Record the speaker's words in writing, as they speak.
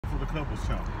couples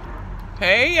channel.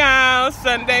 Hey y'all,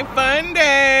 Sunday fun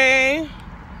day.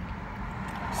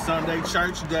 Sunday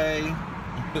church day.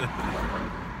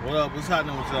 What up? What's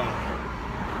happening with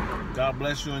y'all? God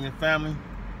bless you and your family.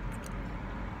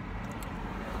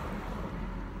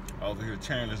 Over here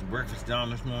tearing this breakfast down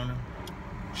this morning.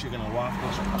 Chicken and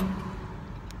waffles.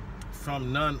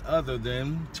 From none other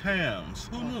than Tams.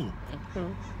 Who knew?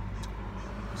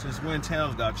 Since when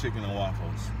Tams got chicken and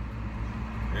waffles?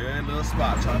 Every little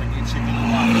spot trying to get chicken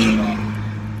and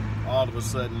waffles all of a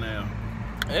sudden now.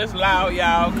 It's loud,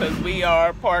 y'all, because we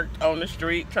are parked on the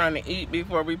street trying to eat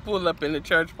before we pull up in the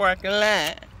church parking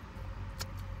lot.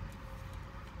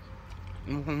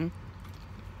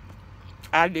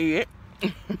 I did.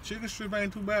 Chicken strip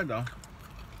ain't too bad though.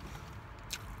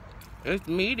 It's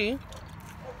meaty.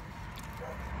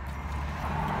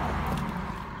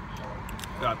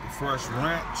 Got the fresh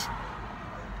ranch.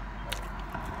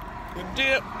 The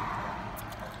dip.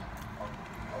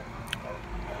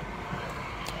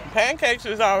 Pancakes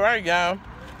is alright, y'all.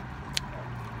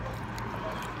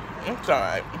 It's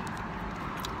alright.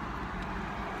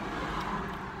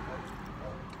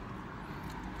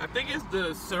 I think it's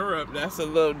the syrup that's a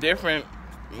little different.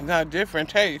 Got a different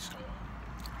taste.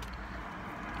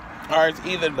 Or it's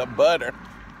either the butter.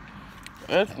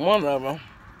 That's one of them.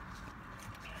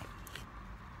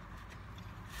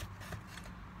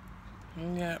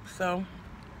 Yep, so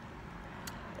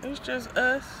it's just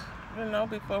us, you know,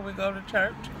 before we go to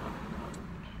church.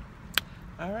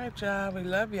 All right, y'all. We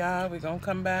love y'all. We're going to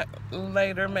come back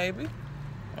later, maybe.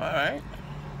 All right.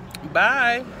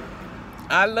 Bye.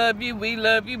 I love you. We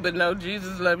love you. But no,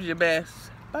 Jesus loves you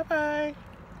best. Bye-bye.